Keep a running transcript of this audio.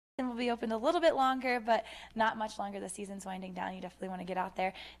will be opened a little bit longer, but not much longer. The season's winding down. You definitely want to get out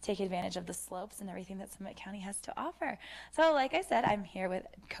there, take advantage of the slopes and everything that Summit County has to offer. So like I said, I'm here with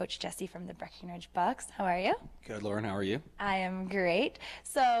Coach Jesse from the Breckenridge Bucks. How are you? Good, Lauren. How are you? I am great.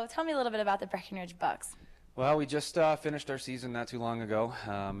 So tell me a little bit about the Breckenridge Bucks. Well, we just finished our season not too long ago.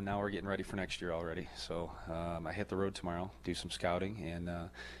 Now we're getting ready for next year already. So I hit the road tomorrow, do some scouting, and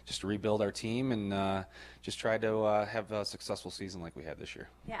just rebuild our team and just try to have a successful season like we had this year.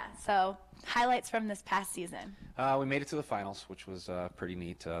 Yeah, so highlights from this past season. We made it to the finals, which was pretty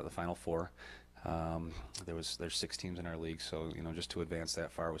neat, the Final Four. There's 6 teams in our league, so just to advance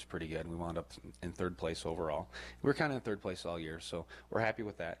that far was pretty good. We wound up in 3rd place overall. We were kind of in 3rd place all year, so we're happy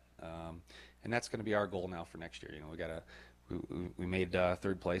with that. And that's going to be our goal now for next year. We made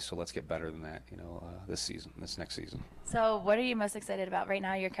 3rd place, so let's get better than that. This next season. So what are you most excited about right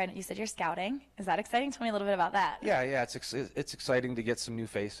now? You said you're scouting. Is that exciting? Tell me a little bit about that. Yeah, it's exciting to get some new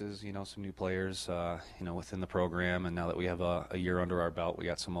faces, some new players, within the program. And now that we have a year under our belt, we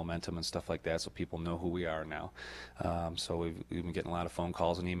got some momentum and stuff like that, so people know who we are now. So we've been getting a lot of phone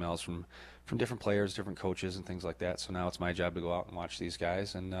calls and emails from different players, different coaches, and things like that. So now it's my job to go out and watch these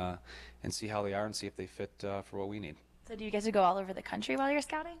guys and see how they are and see if they fit for what we need. So do you get to go all over the country while you're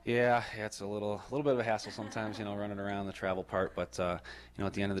scouting? Yeah, it's a little bit of a hassle sometimes, running around the travel part. But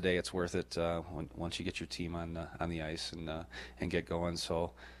at the end of the day, it's worth it once you get your team on the ice and get going.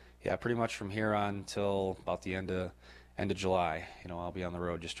 So yeah, pretty much from here on till about the end of July, I'll be on the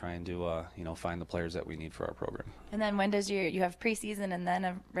road just trying to find the players that we need for our program. And then when does you have preseason and then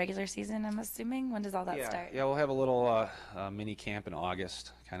a regular season, I'm assuming? When does all that start? Yeah, we'll have a little mini camp in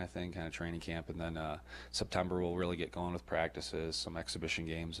August kind of training camp, and then September we'll really get going with practices, some exhibition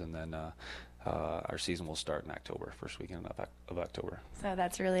games, and then our season will start in October, first weekend of October. So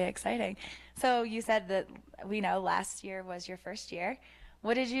that's really exciting. So you said that last year was your first year.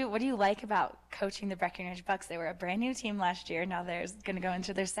 What do you like about coaching the Breckenridge Bucks? They were a brand new team last year. Now they're going to go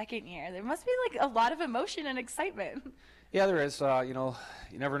into their 2nd year. There must be a lot of emotion and excitement. Yeah, there is. You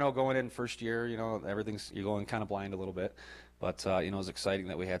never know going in first year. You're going kind of blind a little bit, but it was exciting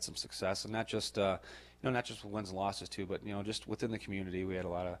that we had some success, and not just with wins and losses too, but just within the community, we had a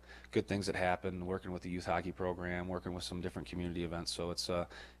lot of good things that happened. Working with the youth hockey program, working with some different community events, so it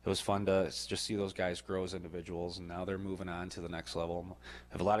was fun to just see those guys grow as individuals, and now they're moving on to the next level. We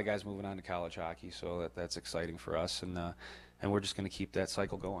have a lot of guys moving on to college hockey, so that's exciting for us, and we're just going to keep that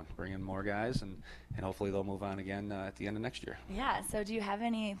cycle going, bring in more guys, and hopefully they'll move on again at the end of next year. Yeah, so do you have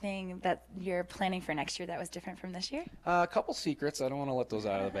anything that you're planning for next year that was different from this year? A couple secrets. I don't want to let those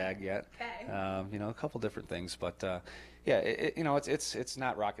out of the bag yet. Okay. A couple different things, but yeah, it's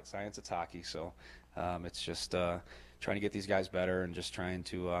not rocket science. It's hockey, so it's just trying to get these guys better and just trying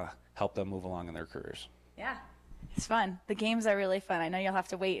to help them move along in their careers. Yeah, it's fun. The games are really fun. I know you'll have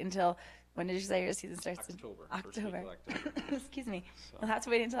to wait until, when did you say your season starts? October. October. Excuse me. So. You'll have to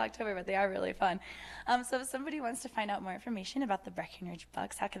wait until October, but they are really fun. So if somebody wants to find out more information about the Breckenridge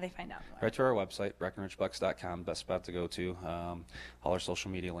Bucks, how can they find out more? Right to our website, BreckenridgeBucks.com, best spot to go to. All our social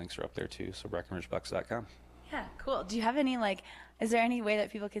media links are up there too, so BreckenridgeBucks.com. Yeah, cool. Do you have any, is there any way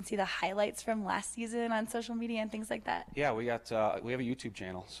that people can see the highlights from last season on social media and things like that? Yeah, we have a YouTube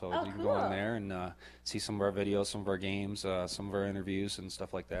channel, so you can go on there and see some of our videos, some of our games, some of our interviews and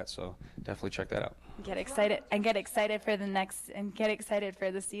stuff like that. So definitely check that out. Get excited for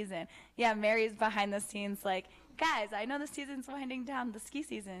the season. Yeah, Mary's behind the scenes guys, I know the season's winding down, the ski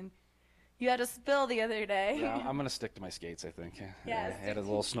season. You had a spill the other day. Yeah, I'm going to stick to my skates, I think. Yeah, I had a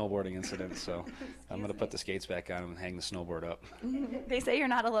little snowboarding incident, so I'm going to put the skates back on and hang the snowboard up. They say you're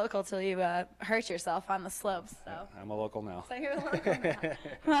not a local till you hurt yourself on the slopes. So. I'm a local now. So you're a local now.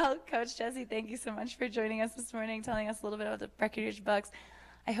 Well, Coach Jesse, thank you so much for joining us this morning, telling us a little bit about the Breckenridge Bucks.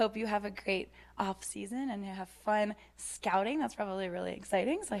 I hope you have a great off season and you have fun scouting. That's probably really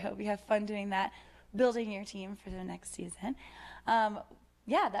exciting. So I hope you have fun doing that, building your team for the next season.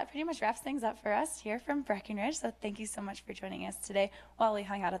 Yeah, that pretty much wraps things up for us here from Breckenridge. So thank you so much for joining us today while we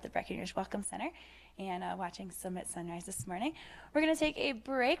hung out at the Breckenridge Welcome Center and watching Summit Sunrise this morning. We're going to take a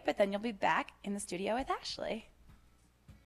break, but then you'll be back in the studio with Ashley.